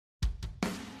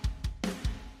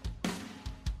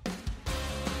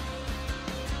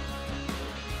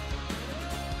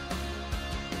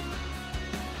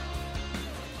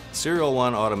Serial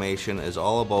One automation is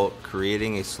all about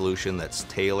creating a solution that's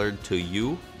tailored to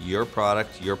you, your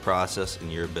product, your process,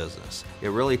 and your business. It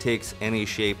really takes any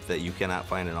shape that you cannot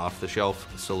find an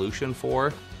off-the-shelf solution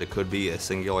for. It could be a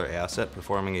singular asset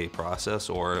performing a process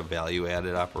or a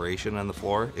value-added operation on the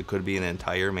floor. It could be an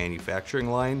entire manufacturing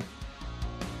line.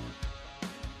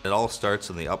 It all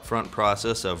starts in the upfront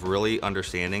process of really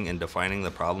understanding and defining the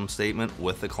problem statement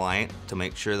with the client to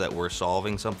make sure that we're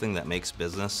solving something that makes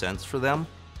business sense for them.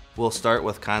 We'll start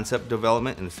with concept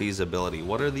development and feasibility.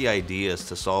 What are the ideas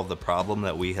to solve the problem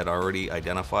that we had already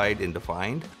identified and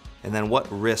defined? And then what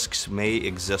risks may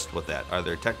exist with that? Are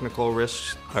there technical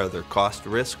risks? Are there cost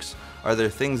risks? Are there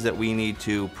things that we need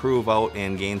to prove out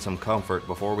and gain some comfort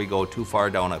before we go too far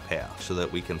down a path so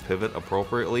that we can pivot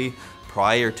appropriately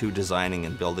prior to designing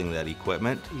and building that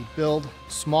equipment? We build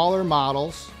smaller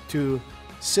models to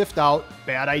sift out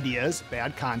bad ideas,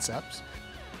 bad concepts.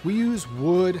 We use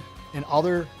wood and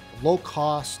other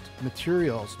low-cost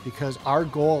materials because our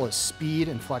goal is speed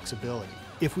and flexibility.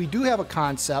 If we do have a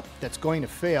concept that's going to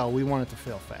fail, we want it to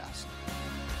fail fast.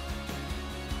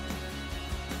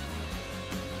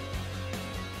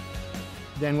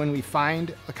 Then when we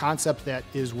find a concept that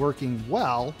is working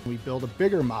well, we build a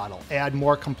bigger model, add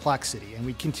more complexity, and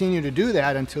we continue to do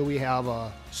that until we have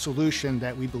a solution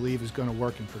that we believe is going to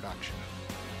work in production.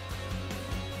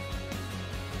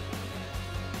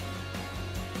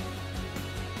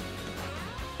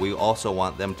 We also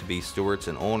want them to be stewards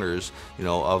and owners,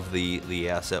 of the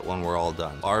asset when we're all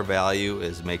done. Our value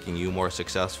is making you more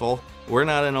successful. We're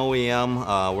not an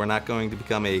OEM. We're not going to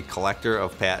become a collector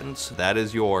of patents. That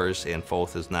is yours, and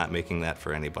Foth is not making that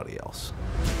for anybody else.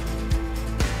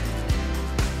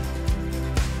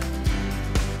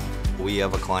 We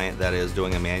have a client that is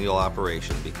doing a manual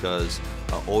operation because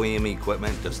OEM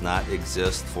equipment does not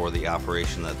exist for the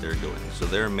operation that they're doing. So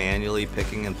they're manually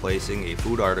picking and placing a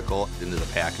food article into the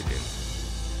packaging.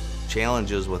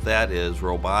 Challenges with that is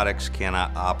robotics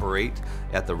cannot operate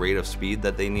at the rate of speed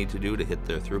that they need to do to hit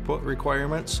their throughput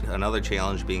requirements. Another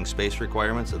challenge being space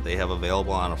requirements that they have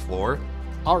available on a floor.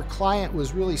 Our client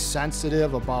was really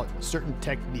sensitive about certain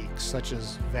techniques, such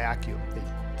as vacuum. They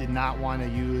did not want to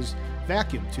use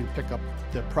vacuum to pick up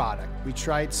the product. We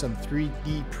tried some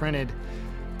 3D printed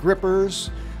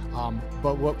grippers,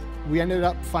 but what we ended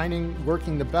up finding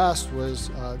working the best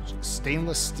was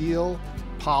stainless steel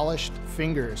polished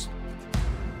fingers.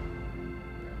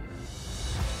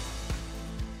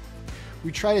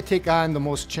 We try to take on the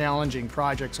most challenging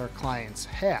projects our clients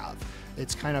have.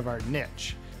 It's kind of our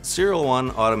niche. Serial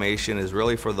One automation is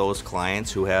really for those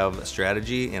clients who have a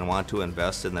strategy and want to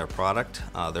invest in their product,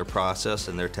 their process,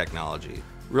 and their technology.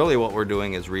 Really what we're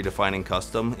doing is redefining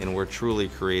custom, and we're truly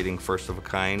creating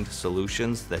first-of-a-kind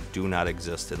solutions that do not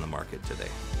exist in the market today.